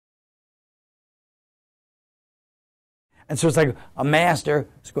And so it's like a master,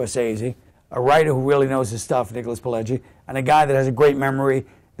 Scorsese, a writer who really knows his stuff, Nicholas Pileggi, and a guy that has a great memory,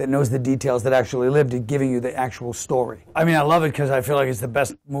 that knows the details, that actually lived it, giving you the actual story. I mean, I love it because I feel like it's the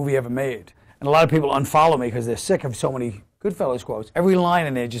best movie ever made. And a lot of people unfollow me because they're sick of so many Goodfellas quotes. Every line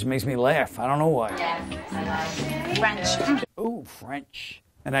in there just makes me laugh. I don't know why. French. Ooh, French.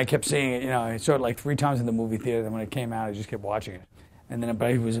 And I kept seeing it, you know, I saw it like 3 times in the movie theater. Then when it came out, I just kept watching it. And then, but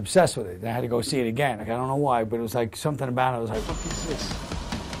I was obsessed with it. I had to go see it again. Like, I don't know why, but it was like something about it. I was like, what is this?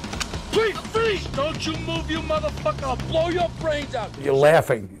 Freeze! Don't you move, you motherfucker! I'll blow your brains out! You're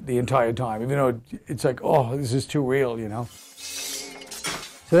laughing the entire time, even though it's like, oh, this is too real, you know?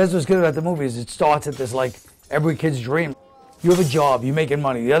 So that's what's good about the movie, is it starts at this, like, every kid's dream. You have a job, you're making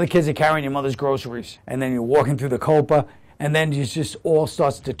money. The other kids are carrying your mother's groceries. And then you're walking through the Copa, and then it just all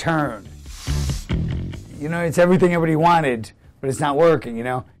starts to turn. You know, it's everything everybody wanted, but it's not working, you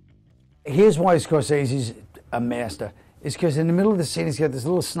know? Here's why Scorsese's a master. It's because in the middle of the scene, he's got this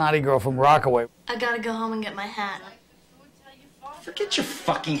little snotty girl from Rockaway. I gotta go home and get my hat. Forget your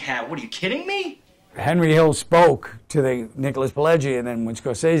fucking hat. What, are you kidding me? Henry Hill spoke to the Nicholas Pileggi, and then when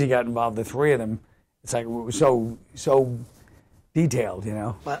Scorsese got involved, the 3 of them, it's like it was so detailed, you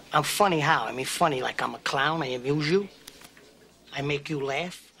know? But I'm funny how? I mean, funny like I'm a clown, I amuse you, I make you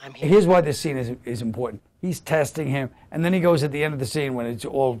laugh. I'm here. Here's why this scene is important. He's testing him, and then he goes at the end of the scene when it's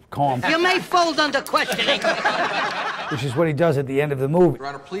all calm. You may fold under questioning. Which is what he does at the end of the movie. Your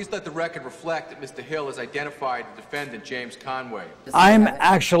Honor, please let the record reflect that Mr. Hill has identified the defendant, James Conway. I'm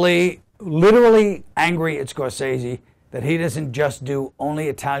actually literally angry at Scorsese that he doesn't just do only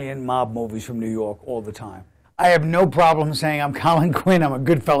Italian mob movies from New York all the time. I have no problem saying I'm Colin Quinn, I'm a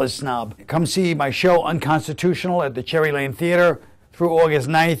Goodfellas snob. Come see my show Unconstitutional at the Cherry Lane Theater through August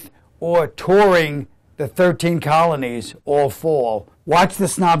 9th, or touring the 13 colonies all fall. Watch the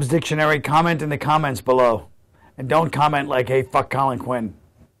Snob's Dictionary, comment in the comments below. And don't comment like, hey, fuck Colin Quinn.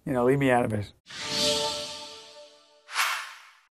 You know, leave me out of it.